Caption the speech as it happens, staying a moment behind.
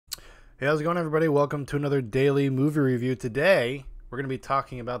Hey, how's it going, everybody? Welcome to another daily movie review. Today, we're going to be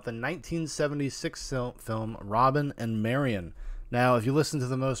talking about the 1976 film Robin and Marian. Now, if you listen to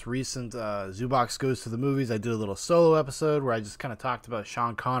the most recent Zoobox Goes to the Movies, I did a little solo episode where I just kind of talked about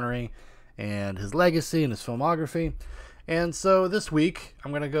Sean Connery and his legacy and his filmography. And so this week,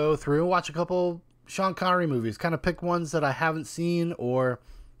 I'm going to go through and watch a couple Sean Connery movies, kind of pick ones that I haven't seen or a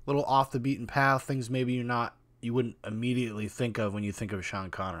little off the beaten path, things maybe you wouldn't immediately think of when you think of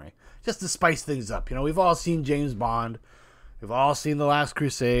Sean Connery. Just to spice things up. You know, we've all seen James Bond. We've all seen The Last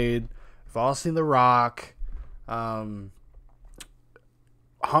Crusade. We've all seen The Rock. Hunt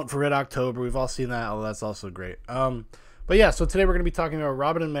for Red October. We've all seen that. Oh, that's also great. But yeah, so today we're going to be talking about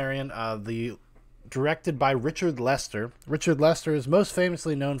Robin and Marian, directed by Richard Lester. Richard Lester is most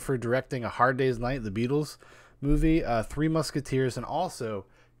famously known for directing A Hard Day's Night, the Beatles movie, Three Musketeers, and also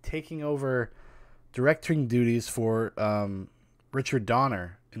taking over directing duties for Richard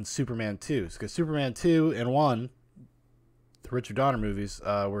Donner in Superman 2. Because Superman 2 and 1, the Richard Donner movies,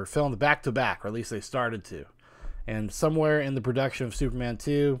 were filmed back-to-back, or at least they started to. And somewhere in the production of Superman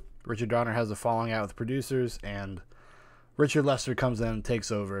 2, Richard Donner has a falling out with producers, and Richard Lester comes in and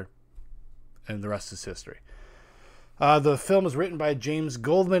takes over, and the rest is history. The film is written by James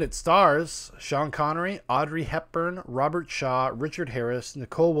Goldman. It stars Sean Connery, Audrey Hepburn, Robert Shaw, Richard Harris,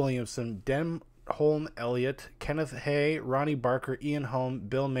 Nicole Williamson, Denholm Elliott, Kenneth Hay, Ronnie Barker, Ian Holm,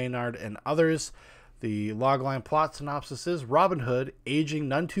 Bill Maynard, and others. The logline plot synopsis is: Robin Hood, aging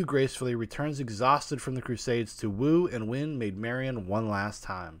none too gracefully, returns exhausted from the Crusades to woo and win Maid Marian one last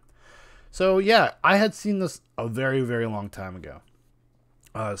time. So yeah, I had seen this a very, very long time ago.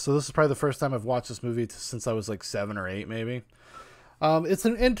 So this is probably the first time I've watched this movie since I was like 7 or 8, maybe. It's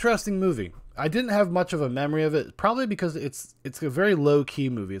an interesting movie. I didn't have much of a memory of it, probably because it's a very low-key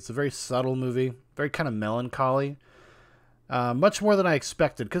movie. It's a very subtle movie, very kind of melancholy. Much more than I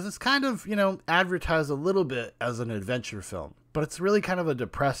expected, because it's kind of, advertised a little bit as an adventure film. But it's really kind of a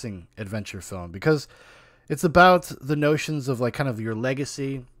depressing adventure film, because it's about the notions of like kind of your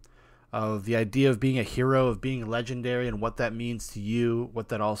legacy, of the idea of being a hero, of being legendary, and what that means to you, what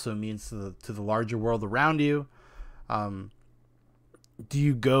that also means to the larger world around you. Do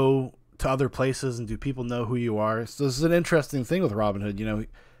you go to other places, and do people know who you are? So this is an interesting thing with Robin Hood.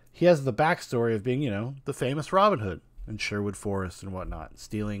 He has the backstory of being, the famous Robin Hood in Sherwood Forest and whatnot,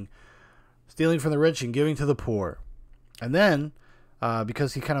 stealing from the rich and giving to the poor. And then,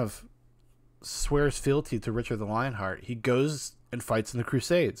 because he kind of swears fealty to Richard the Lionheart, he goes and fights in the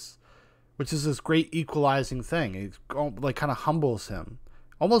Crusades, which is this great equalizing thing. It like kind of humbles him,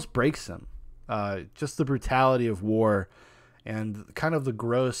 almost breaks him. Just the brutality of war and kind of the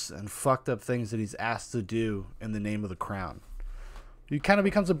gross and fucked up things that he's asked to do in the name of the crown. He kind of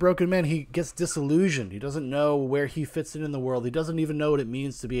becomes a broken man. He gets disillusioned. He doesn't know where he fits in the world. He doesn't even know what it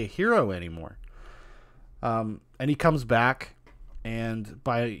means to be a hero anymore. And he comes back, and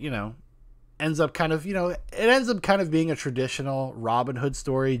ends up kind of, it ends up kind of being a traditional Robin Hood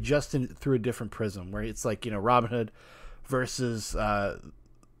story, just through a different prism, where it's like, Robin Hood versus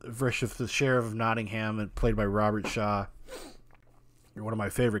the Sheriff of Nottingham, and played by Robert Shaw. You're one of my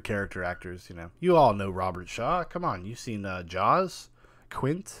favorite character actors. You all know Robert Shaw. Come on, you've seen Jaws,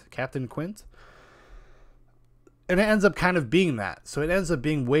 Captain Quint. And it ends up kind of being that. So it ends up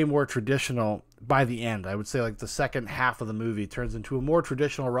being way more traditional by the end. I would say like the second half of the movie turns into a more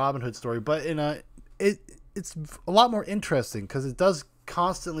traditional Robin Hood story, but it's a lot more interesting, because it does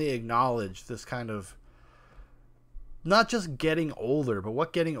constantly acknowledge this kind of not just getting older, but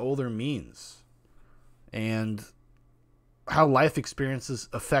what getting older means, and how life experiences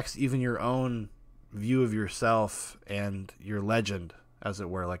affects even your own view of yourself and your legend, as it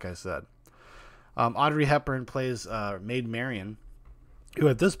were, like I said. Audrey Hepburn plays Maid Marian, who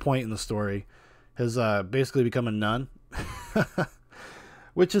at this point in the story has basically become a nun,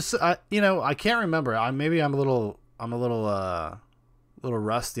 which is, I can't remember. Maybe I'm a little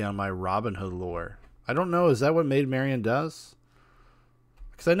rusty on my Robin Hood lore. I don't know. Is that what Maid Marian does?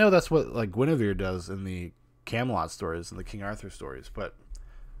 Because I know that's what like Guinevere does in the Camelot stories and the King Arthur stories, but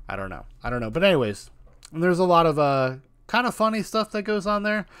I don't know. But anyways, there's a lot of kind of funny stuff that goes on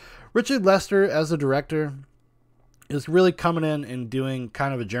there. Richard Lester, as a director, is really coming in and doing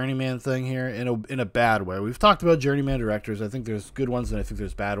kind of a journeyman thing here in a bad way. We've talked about journeyman directors. I think there's good ones and I think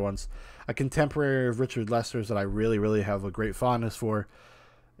there's bad ones. A contemporary of Richard Lester's that I really, really have a great fondness for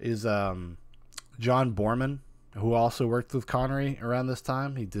is John Boorman, who also worked with Connery around this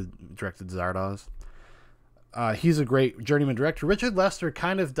time. He directed Zardoz. He's a great journeyman director. Richard Lester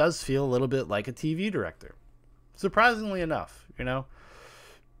kind of does feel a little bit like a TV director, surprisingly enough,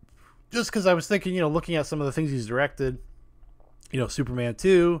 just because I was thinking, looking at some of the things he's directed, Superman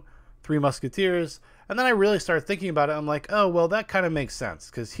 2, Three Musketeers. And then I really started thinking about it. I'm like, oh, well, that kind of makes sense,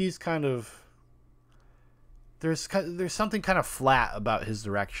 because he's kind of... There's something kind of flat about his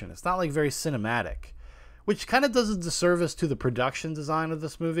direction. It's not like very cinematic, which kind of does a disservice to the production design of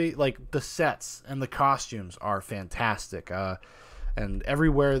this movie. Like, the sets and the costumes are fantastic. And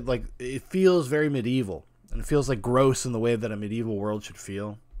everywhere, like, it feels very medieval. And it feels like gross in the way that a medieval world should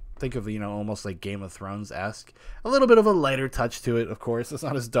feel. Think of, almost like Game of Thrones-esque. A little bit of a lighter touch to it, of course. It's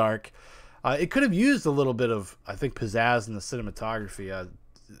not as dark. It could have used a little bit of, I think, pizzazz in the cinematography.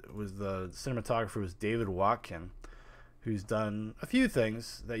 The cinematographer was David Watkin, who's done a few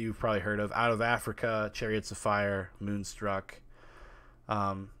things that you've probably heard of. Out of Africa, Chariots of Fire, Moonstruck.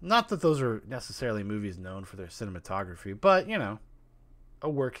 Not that those are necessarily movies known for their cinematography, but, a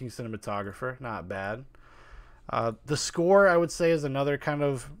working cinematographer. Not bad. The score, I would say, is another kind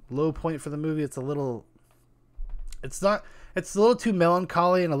of low point for the movie. It's a little too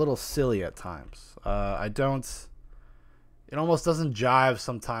melancholy and a little silly at times. It almost doesn't jive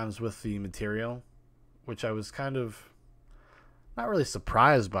sometimes with the material, which I was kind of not really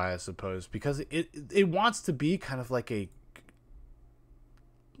surprised by, I suppose, because it wants to be kind of like a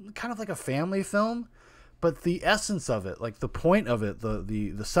family film, but the essence of it, like the point of it,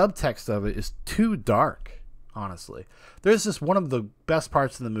 the subtext of it is too dark, honestly. There's just one of the best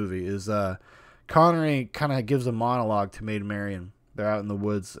parts of the movie is Connery kind of gives a monologue to Maid Marian. They're out in the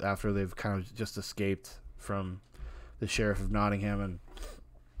woods after they've kind of just escaped from the Sheriff of Nottingham, and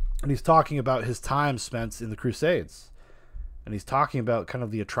he's talking about his time spent in the Crusades, and he's talking about kind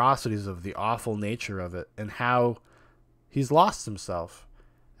of the atrocities of the awful nature of it and how he's lost himself.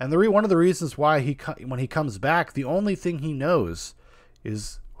 And one of the reasons why when he comes back, the only thing he knows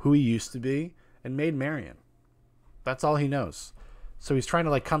is who he used to be and Maid Marian. That's all he knows. So he's trying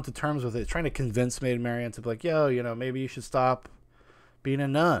to come to terms with it, trying to convince Maid Marian to be like, yo, maybe you should stop being a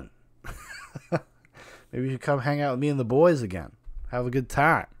nun. Maybe you should come hang out with me and the boys again. Have a good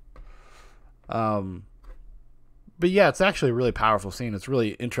time. But yeah, it's actually a really powerful scene. It's a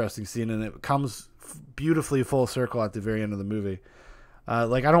really interesting scene, and it comes beautifully full circle at the very end of the movie. I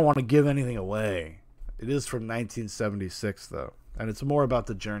don't want to give anything away. It is from 1976, though. And it's more about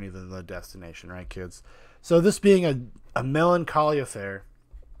the journey than the destination, right, kids? So this being a melancholy affair,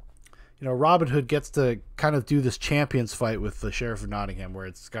 Robin Hood gets to kind of do this champions fight with the Sheriff of Nottingham, where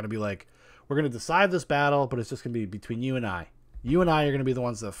it's got to be like, we're going to decide this battle, but it's just going to be between you and I. You and I are going to be the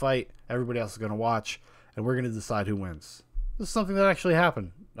ones that fight. Everybody else is going to watch, and we're going to decide who wins. This is something that actually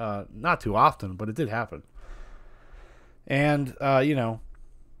happened. Not too often, but it did happen. And,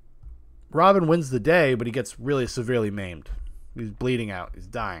 Robin wins the day, but he gets really severely maimed. He's bleeding out. He's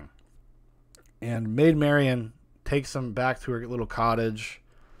dying. And Maid Marian takes him back to her little cottage,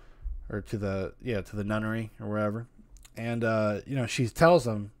 or to the nunnery or wherever. And, she tells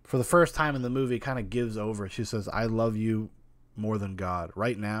him, for the first time in the movie, kind of gives over. She says, I love you more than God.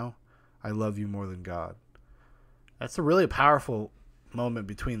 Right now, I love you more than God. That's a really powerful moment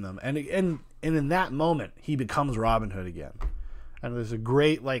between them. And in that moment, he becomes Robin Hood again. And there's a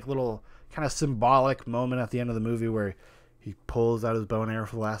great, little kind of symbolic moment at the end of the movie where he pulls out his bow and arrow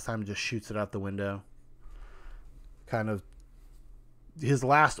for the last time and just shoots it out the window. Kind of his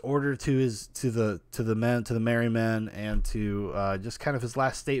last order to the merry men, and to just kind of his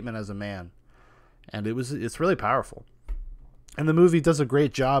last statement as a man. And it's really powerful. And the movie does a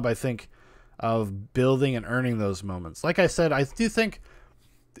great job, I think, of building and earning those moments. Like I said, I do think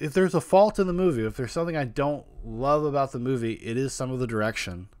if there's a fault in the movie, if there's something I don't love about the movie, it is some of the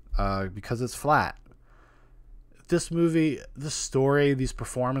direction, because it's flat. This movie, this story, these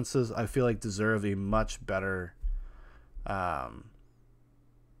performances, I feel like deserve a much better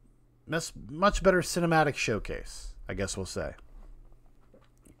cinematic showcase, I guess we'll say.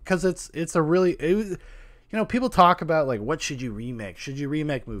 Because it's a really... people talk about, what should you remake? Should you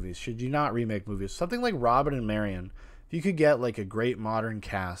remake movies? Should you not remake movies? Something like Robin and Marian, if you could get, a great modern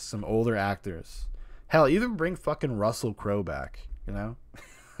cast, some older actors. Hell, even bring fucking Russell Crowe back,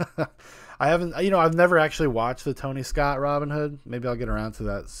 I've never actually watched the Tony Scott Robin Hood. Maybe I'll get around to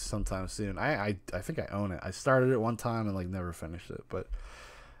that sometime soon. I think I own it. I started it one time and, never finished it. But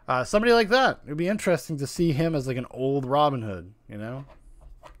somebody like that, it'd be interesting to see him as, an old Robin Hood,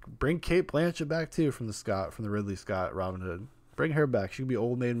 Bring Kate Blanchett back too from the Ridley Scott Robin Hood. Bring her back. She could be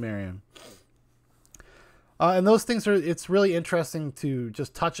old Maid Marian. And those things it's really interesting to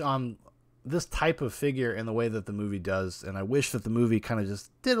just touch on this type of figure in the way that the movie does. And I wish that the movie kind of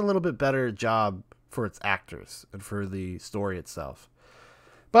just did a little bit better job for its actors and for the story itself.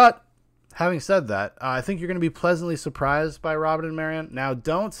 But having said that, I think you're going to be pleasantly surprised by Robin and Marian. Now,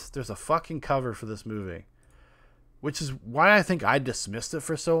 there's a fucking cover for this movie. which is why I think I dismissed it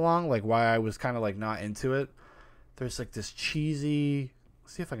for so long. Like why I was kind of like not into it. There's like this cheesy.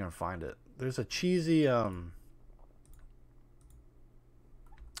 Let's see if I can find it. There's a cheesy. It's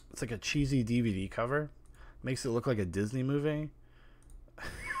like a cheesy DVD cover. Makes it look like a Disney movie.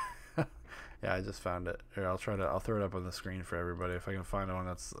 Yeah, I just found it. Here, I'll throw it up on the screen for everybody if I can find one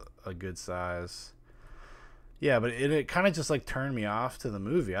that's a good size. Yeah, but it kind of just like turned me off to the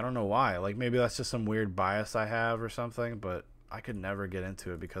movie. I don't know why. Like maybe that's just some weird bias I have or something, but I could never get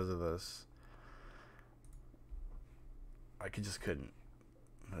into it because of this. Just couldn't.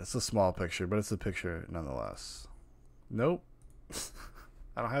 It's a small picture, but it's a picture nonetheless. Nope.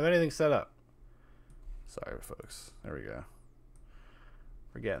 I don't have anything set up. Sorry, folks. There we go.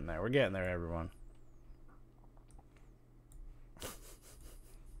 We're getting there. We're getting there, everyone.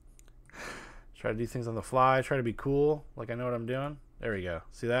 Try to do things on the fly. Try to be cool, like I know what I'm doing. There we go.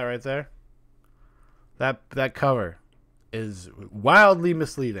 See that right there? That cover is wildly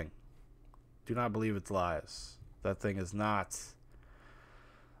misleading. Do not believe its lies. That thing is not.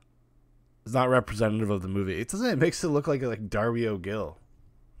 It's not representative of the movie. It doesn't. It makes it look like Darby O'Gill,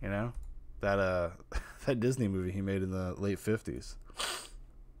 you know, that that Disney movie he made in the late 50s.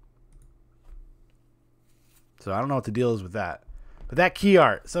 So I don't know what the deal is with that. But that key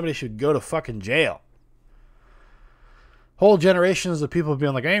art, somebody should go to fucking jail. Whole generations of people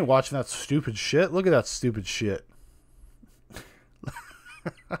being like, I ain't watching that stupid shit. Look at that stupid shit.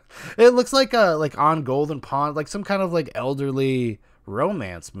 It looks like On Golden Pond, like some kind of like elderly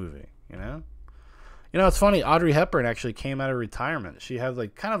romance movie, you know? You know, it's funny. Audrey Hepburn actually came out of retirement. She had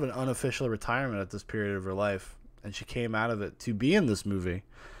like kind of an unofficial retirement at this period of her life. And she came out of it to be in this movie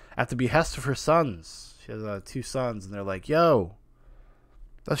at the behest of her sons. She has 2 sons, and they're like, yo,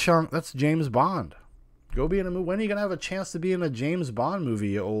 that's James Bond. Go be in a movie. When are you going to have a chance to be in a James Bond movie,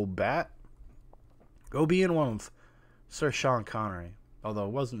 you old bat? Go be in one with Sir Shaun Connery. Although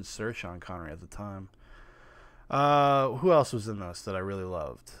it wasn't Sir Shaun Connery at the time. Who else was in this that I really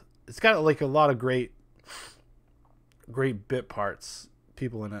loved? It's got like a lot of great bit parts,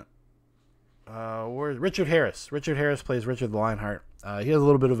 people in it. Where's Richard Harris? Richard Harris plays Richard Lionheart. He has a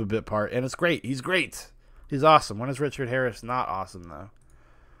little bit of a bit part, and it's great. He's great. He's awesome. When is Richard Harris not awesome, though?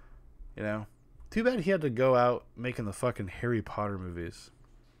 You know? Too bad he had to go out making the fucking Harry Potter movies.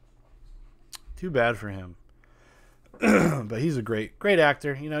 Too bad for him. But he's a great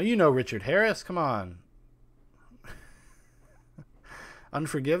actor. You know Richard Harris. Come on.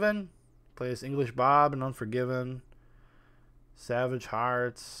 Unforgiven. Plays English Bob in Unforgiven. Savage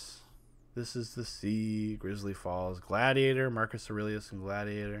Hearts. This Is the Sea, Grizzly Falls, Gladiator, Marcus Aurelius in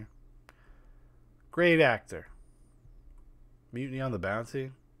Gladiator. Great actor. Mutiny on the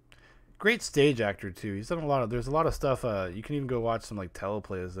Bounty. Great stage actor too. He's done there's a lot of stuff. You can even go watch some like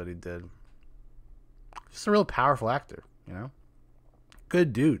teleplays that he did. Just a real powerful actor, you know.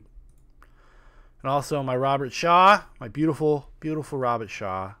 Good dude. And also my Robert Shaw, my beautiful, beautiful Robert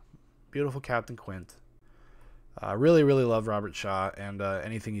Shaw, beautiful Captain Quint. Really, really love Robert Shaw, and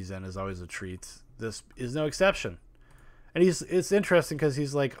anything he's in is always a treat. This is no exception. And it's interesting because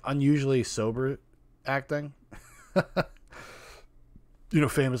he's like unusually sober acting.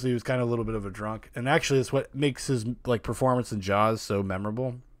 Famously he was kind of a little bit of a drunk. And actually it's what makes his like performance in Jaws so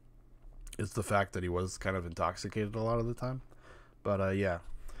memorable. Is the fact that he was kind of intoxicated a lot of the time. But yeah.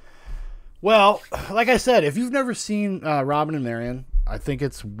 Well, like I said, if you've never seen Robin and Marian, I think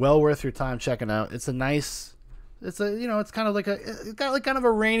it's well worth your time checking out. It's a nice... it's kind of like it's got like kind of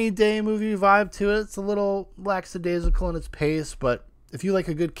a rainy day movie vibe to it. It's a little lackadaisical in its pace, but if you like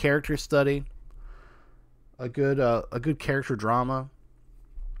a good character study, a good character drama,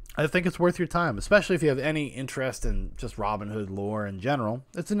 I think it's worth your time, especially if you have any interest in just Robin Hood lore in general.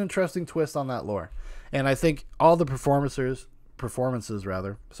 It's an interesting twist on that lore. And I think all the performances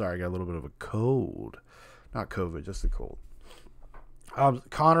rather. Sorry, I got a little bit of a cold. Not COVID, just a cold.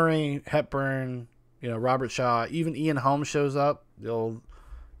 Connery, Hepburn, Robert Shaw, even Ian Holmes shows up. The old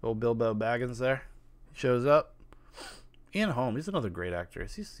Bilbo Baggins there shows up. Ian Holmes, he's another great actor.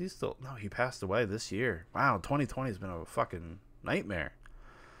 He's still... No, he passed away this year. Wow, 2020 has been a fucking nightmare.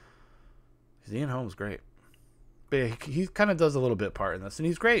 Ian Holmes, great. But yeah, he kind of does a little bit part in this, and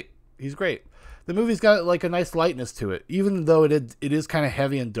he's great. He's great. The movie's got like a nice lightness to it, even though it is kind of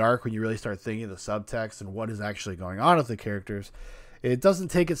heavy and dark when you really start thinking of the subtext and what is actually going on with the characters. It doesn't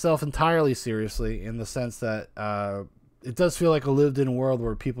take itself entirely seriously in the sense that it does feel like a lived-in world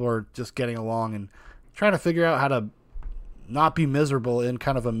where people are just getting along and trying to figure out how to not be miserable in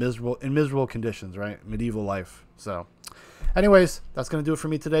kind of miserable conditions, right? Medieval life. So, anyways, that's going to do it for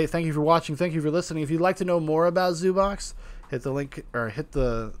me today. Thank you for watching. Thank you for listening. If you'd like to know more about Zoobox, hit the link or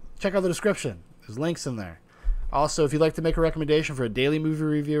check out the description. There's links in there. Also, if you'd like to make a recommendation for a daily movie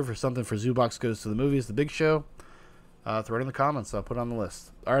review for something for Zoobox Goes to the Movies, the big show, throw it in the comments. I'll put it on the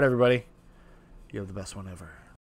list. All right, everybody. You have the best one ever.